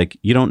 Like,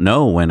 you don't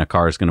know when a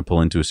car is going to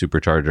pull into a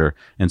supercharger.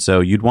 And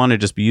so you'd want to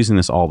just be using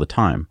this all the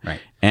time. Right.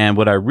 And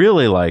what I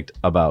really liked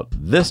about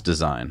this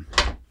design,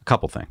 a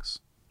couple things.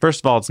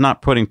 First of all, it's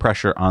not putting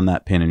pressure on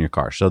that pin in your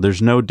car, so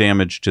there's no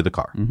damage to the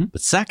car. Mm-hmm.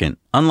 But second,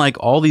 unlike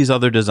all these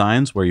other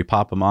designs where you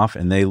pop them off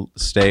and they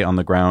stay on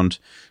the ground,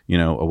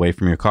 away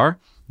from your car,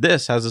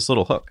 this has this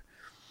little hook.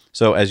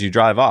 So as you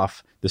drive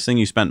off, this thing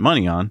you spent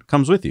money on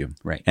comes with you.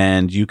 Right.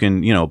 And you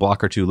can, a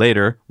block or two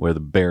later, where the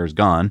bear's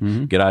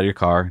gone, get out of your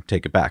car,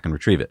 take it back and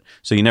retrieve it.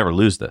 So you never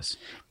lose this.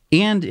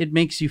 And it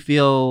makes you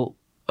feel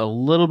a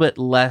little bit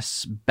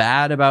less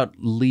bad about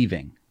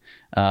leaving.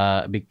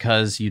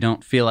 Because you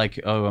don't feel like,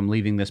 oh, I'm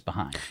leaving this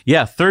behind.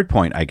 Yeah, third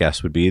point, I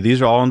guess, would be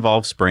these are all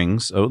involve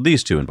springs. Oh,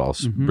 these two involve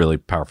really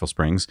powerful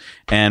springs.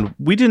 And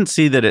we didn't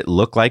see that it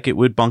looked like it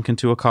would bunk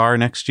into a car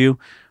next to you,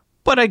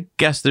 but I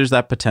guess there's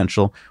that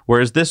potential.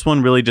 Whereas this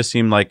one really just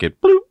seemed like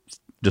it bloop,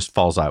 just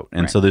falls out.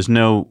 And so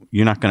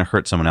you're not going to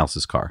hurt someone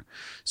else's car.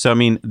 So, I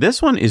mean,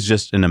 this one is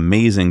just an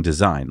amazing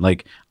design.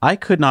 Like, I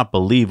could not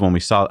believe when we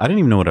saw it. I didn't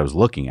even know what I was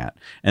looking at.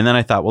 And then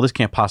I thought, well, this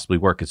can't possibly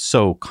work. It's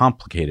so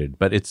complicated.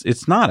 But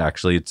it's not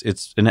actually.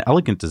 It's an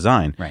elegant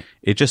design. Right.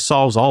 It just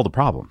solves all the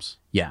problems.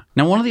 Yeah.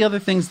 Now, one of the other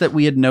things that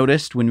we had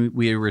noticed when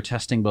we were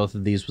testing both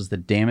of these was the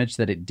damage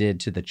that it did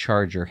to the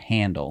charger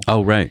handle.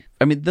 Oh, right.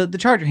 I mean, the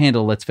charger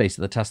handle, let's face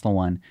it, the Tesla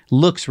one,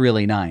 looks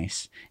really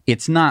nice.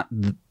 It's not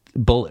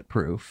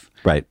bulletproof.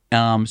 Right.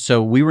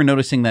 So we were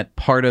noticing that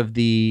part of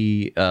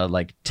the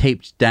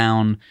taped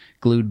down,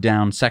 glued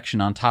down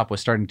section on top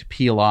was starting to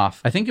peel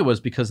off. I think it was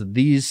because of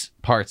these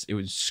parts. It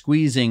was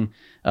squeezing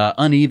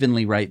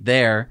unevenly right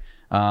there.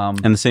 And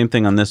the same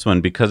thing on this one,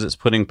 because it's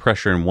putting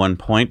pressure in one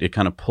point, it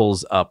kind of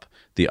pulls up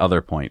the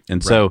other point.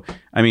 And so,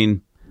 I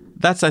mean,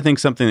 that's, I think,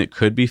 something that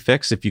could be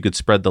fixed if you could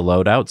spread the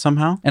load out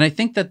somehow. And I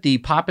think that the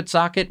poppet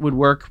socket would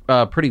work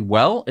pretty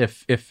well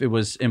if it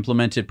was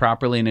implemented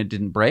properly and it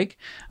didn't break,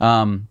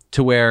 to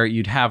where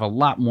you'd have a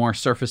lot more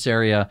surface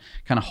area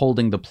kind of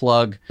holding the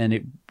plug, and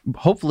it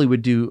hopefully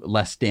would do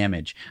less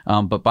damage.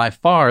 But by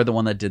far, the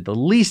one that did the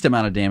least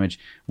amount of damage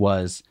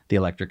was the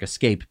electric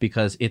escape,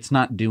 because it's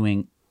not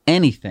doing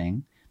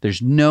anything.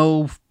 There's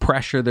no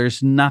pressure.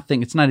 There's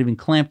nothing. It's not even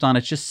clamped on.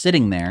 It's just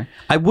sitting there.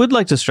 I would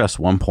like to stress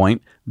one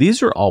point.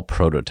 These are all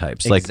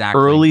prototypes, exactly. Like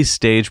early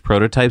stage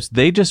prototypes.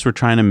 They just were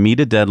trying to meet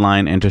a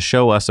deadline and to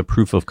show us a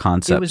proof of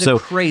concept. It was a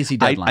crazy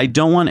deadline. I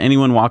don't want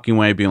anyone walking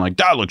away being like,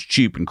 that looks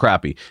cheap and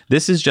crappy.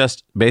 This is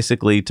just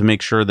basically to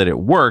make sure that it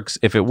works.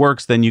 If it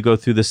works, then you go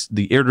through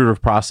the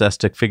iterative process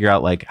to figure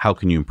out, like, how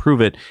can you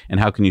improve it and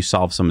how can you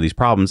solve some of these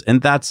problems.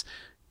 And that's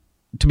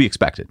to be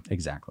expected.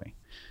 Exactly.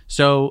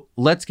 So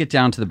let's get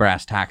down to the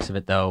brass tacks of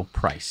it, though.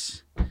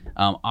 Price.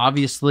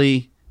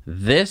 Obviously,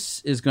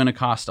 this is going to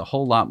cost a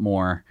whole lot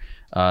more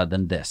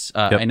than this.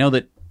 I know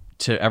that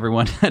to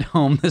everyone at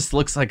home, this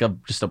looks like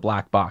just a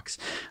black box.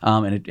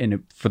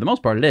 And for the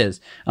most part, it is.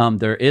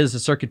 There is a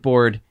circuit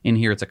board in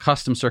here. It's a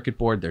custom circuit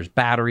board. There's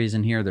batteries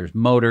in here. There's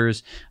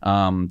motors.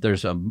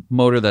 There's a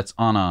motor that's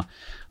on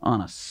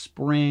a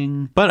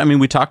spring. But I mean,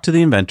 we talked to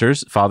the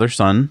inventors, father,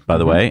 son, by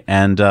the way,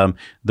 and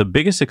the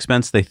biggest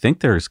expense they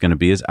think there's going to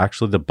be is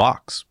actually the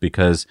box,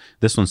 because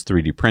this one's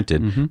 3D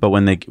printed. But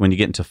when you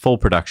get into full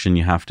production,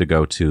 you have to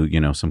go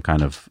to, some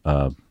kind of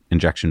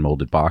injection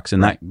molded box,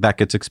 and that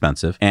gets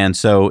expensive. And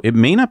so it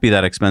may not be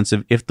that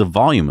expensive if the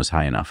volume was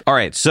high enough. All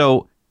right,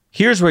 so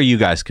here's where you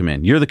guys come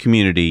in. You're the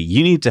community.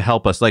 You need to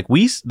help us. Like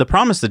the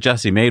promise that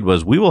Jesse made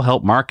was we will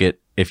help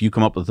market if you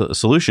come up with a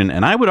solution.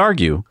 And I would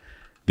argue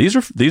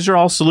these are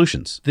all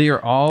solutions.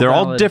 They're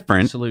all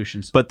different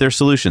solutions, but they're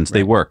solutions. Right.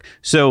 They work.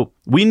 So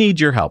we need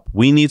your help.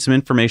 We need some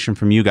information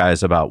from you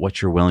guys about what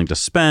you're willing to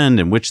spend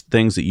and which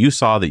things that you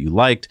saw that you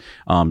liked.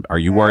 Are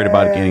you worried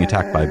about getting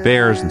attacked by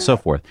bears and so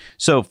forth?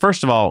 So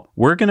first of all,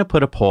 we're going to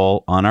put a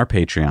poll on our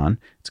Patreon.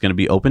 It's going to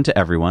be open to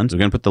everyone. So we're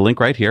going to put the link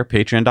right here,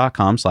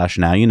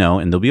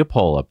 patreon.com/nowyouknow, and there'll be a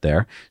poll up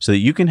there so that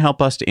you can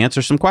help us to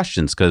answer some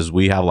questions because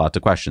we have lots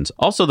of questions.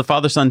 Also, the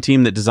father-son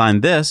team that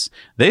designed this,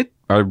 they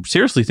are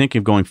seriously thinking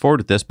of going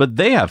forward with this, but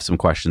they have some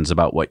questions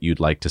about what you'd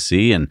like to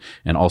see and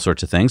all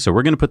sorts of things. So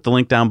we're going to put the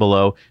link down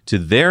below to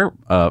their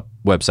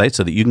website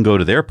so that you can go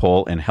to their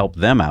poll and help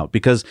them out.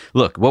 Because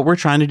look, what we're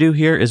trying to do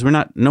here is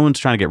no one's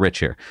trying to get rich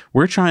here.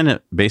 We're trying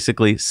to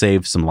basically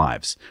save some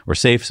lives or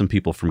save some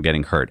people from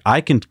getting hurt.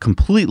 I can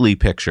completely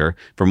picture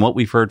from what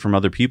we've heard from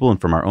other people and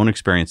from our own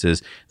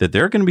experiences that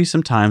there are going to be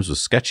some times with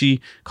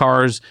sketchy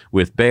cars,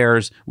 with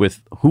bears,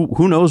 with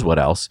who knows what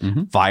else,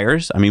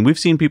 fires. I mean, we've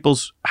seen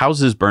people's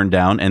houses burned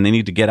down and they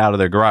need to get out of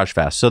their garage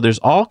fast. So there's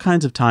all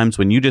kinds of times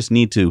when you just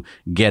need to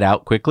get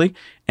out quickly.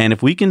 And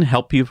if we can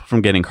help people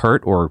from getting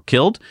hurt or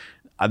killed,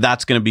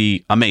 that's going to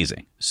be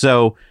amazing.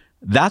 So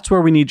that's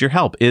where we need your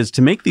help, is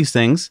to make these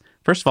things.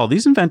 First of all,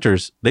 these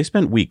inventors, they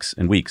spent weeks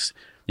and weeks,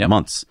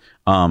 months,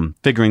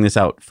 figuring this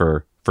out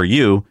for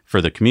you,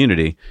 for the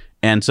community.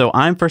 And so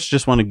I first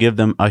just want to give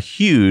them a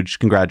huge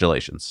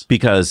congratulations,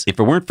 because if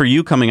it weren't for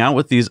you coming out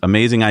with these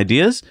amazing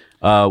ideas,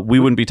 we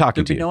wouldn't be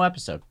talking to you. There'd be no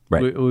episode.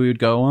 Right. We would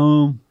go,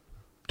 oh,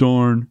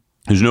 darn.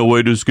 There's no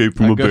way to escape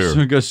from a bear.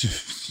 I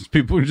guess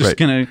people are just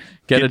going to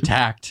get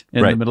attacked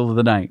in the middle of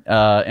the night.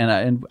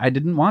 And I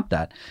didn't want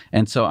that.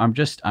 And so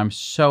I'm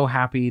so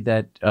happy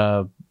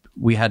that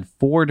we had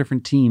 4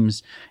 different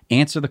teams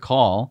answer the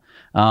call.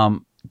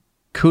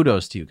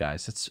 Kudos to you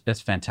guys.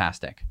 It's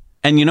fantastic.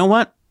 And you know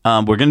what?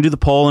 We're going to do the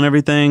poll and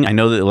everything. I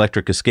know that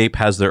Electric Escape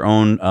has their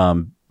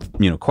own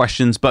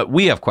questions, but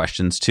we have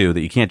questions too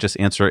that you can't just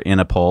answer in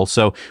a poll.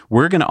 So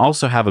we're going to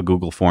also have a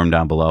Google form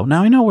down below.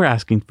 Now, I know we're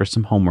asking for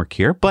some homework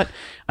here, but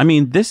I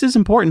mean, this is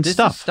important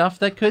stuff. This is stuff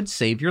that could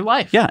save your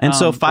life. Yeah. And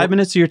so 5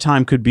 minutes of your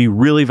time could be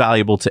really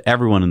valuable to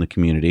everyone in the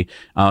community.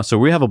 So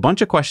we have a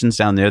bunch of questions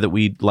down there that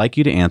we'd like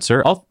you to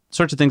answer. All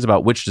sorts of things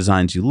about which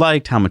designs you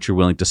liked, how much you're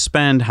willing to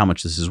spend, how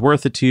much this is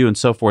worth it to you, and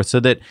so forth, so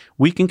that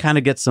we can kind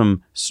of get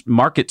some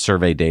market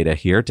survey data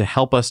here to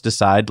help us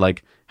decide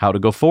how to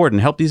go forward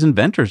and help these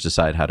inventors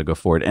decide how to go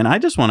forward. And I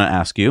just want to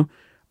ask you,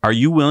 are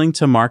you willing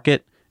to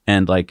market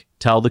and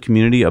tell the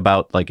community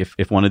about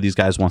if one of these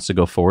guys wants to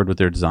go forward with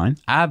their design?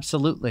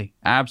 Absolutely.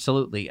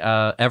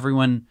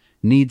 Everyone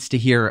needs to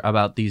hear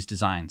about these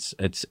designs.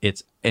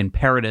 It's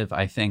imperative,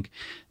 I think,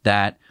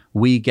 that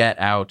we get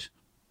out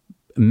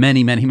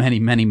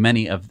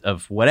many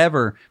of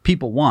whatever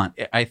people want.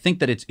 I think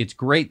that it's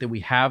great that we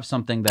have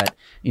something that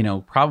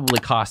probably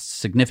costs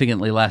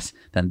significantly less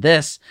than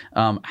this.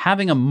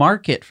 Having a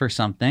market for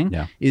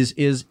something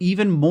is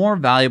even more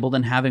valuable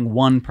than having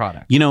one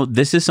product.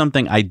 This is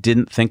something I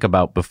didn't think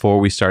about before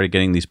we started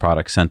getting these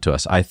products sent to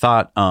us. I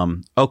thought,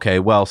 okay,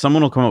 well,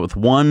 someone will come up with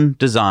one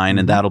design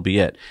and that'll be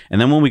it. And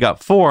then when we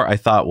got 4, I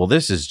thought, well,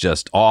 this is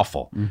just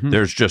awful.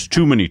 There's just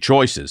too many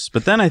choices.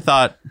 But then I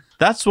thought,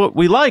 that's what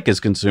we like as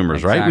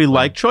consumers, right? We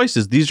like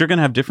choices. These are going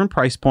to have different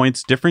price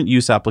points, different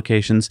use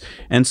applications.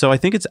 And so I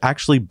think it's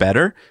actually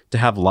better to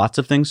have lots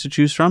of things to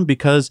choose from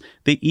because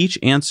they each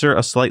answer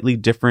a slightly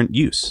different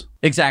use.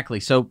 Exactly.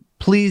 So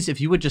please,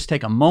 if you would just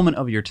take a moment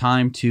of your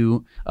time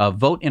to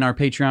vote in our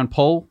Patreon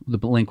poll, the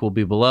link will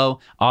be below.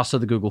 Also,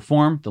 the Google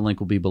form, the link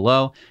will be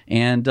below.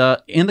 And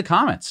in the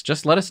comments,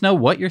 just let us know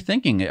what you're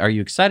thinking. Are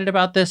you excited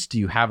about this? Do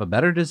you have a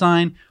better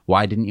design?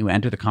 Why didn't you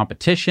enter the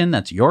competition?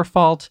 That's your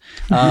fault.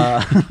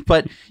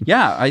 But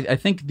yeah, I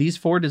think these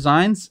 4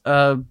 designs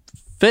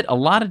fit a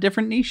lot of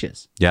different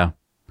niches. Yeah.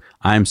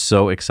 I'm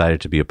so excited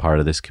to be a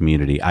part of this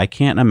community. I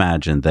can't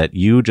imagine that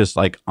you just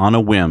on a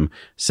whim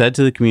said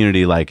to the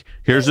community,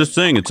 here's this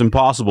thing, it's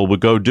impossible, but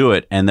go do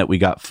it. And that we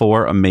got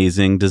 4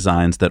 amazing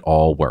designs that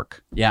all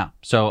work. Yeah.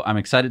 So I'm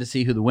excited to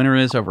see who the winner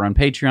is over on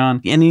Patreon.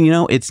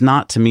 And it's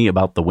not to me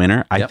about the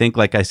winner. I think,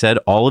 like I said,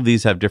 all of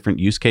these have different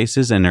use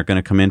cases and they're going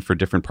to come in for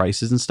different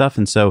prices and stuff.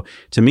 And so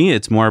to me,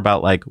 it's more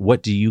about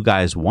what do you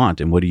guys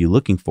want and what are you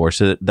looking for?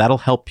 So that'll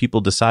help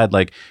people decide,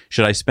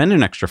 should I spend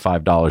an extra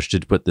 $5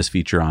 to put this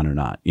feature on or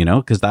not?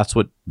 Because that's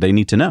what they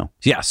need to know.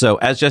 Yeah. So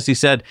as Jesse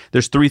said,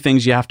 there's 3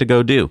 things you have to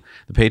go do: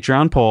 the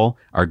Patreon poll,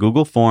 our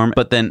Google form,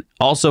 but then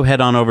also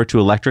head on over to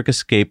Electric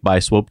Escape by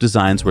Swope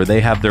Designs, where they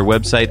have their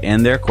website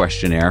and their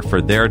questionnaire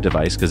for their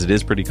device, because it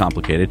is pretty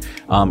complicated.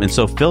 And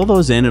so fill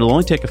those in. It'll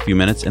only take a few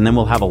minutes, and then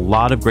we'll have a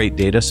lot of great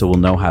data, so we'll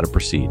know how to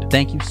proceed.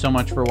 Thank you so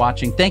much for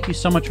watching. Thank you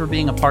so much for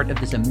being a part of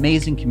this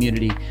amazing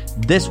community.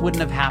 This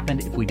wouldn't have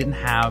happened if we didn't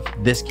have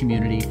this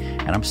community.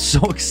 And I'm so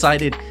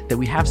excited that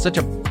we have such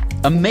a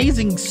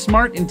amazing,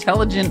 smart,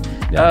 intelligent,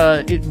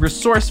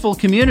 resourceful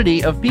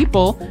community of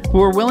people who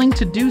are willing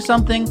to do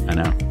something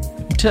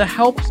to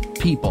help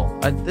people.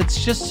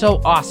 It's just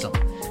so awesome.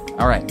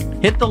 All right,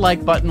 hit the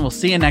like button. We'll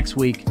see you next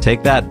week.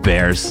 Take that,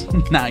 Bears.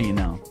 Now you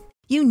know.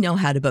 You know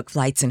how to book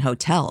flights and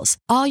hotels.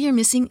 All you're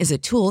missing is a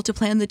tool to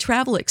plan the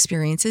travel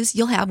experiences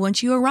you'll have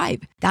once you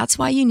arrive. That's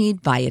why you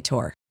need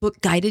Viator. Book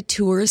guided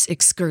tours,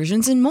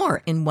 excursions, and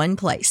more in one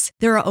place.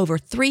 There are over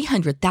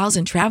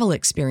 300,000 travel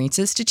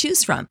experiences to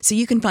choose from, so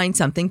you can find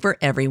something for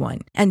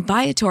everyone. And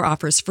Viator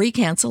offers free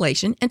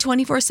cancellation and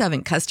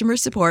 24/7 customer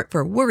support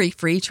for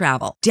worry-free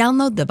travel.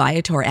 Download the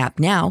Viator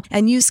app now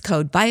and use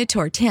code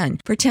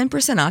Viator10 for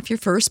 10% off your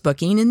first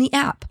booking in the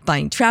app.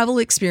 Find travel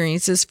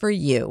experiences for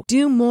you.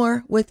 Do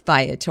more with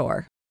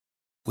Viator.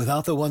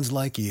 Without the ones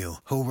like you,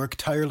 who work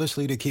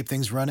tirelessly to keep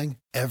things running,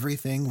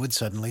 everything would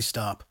suddenly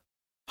stop.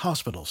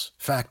 Hospitals,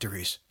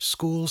 factories,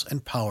 schools,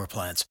 and power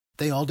plants,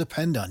 they all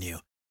depend on you.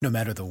 No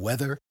matter the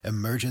weather,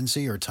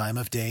 emergency, or time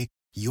of day,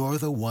 you're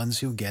the ones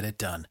who get it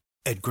done.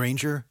 At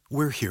Grainger,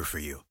 we're here for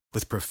you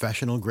with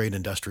professional-grade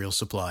industrial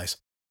supplies.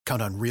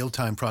 Count on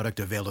real-time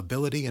product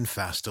availability and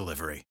fast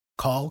delivery.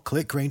 Call,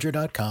 click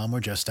Grainger.com, or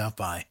just stop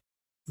by.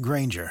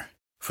 Grainger,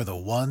 for the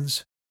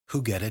ones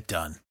who get it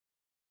done.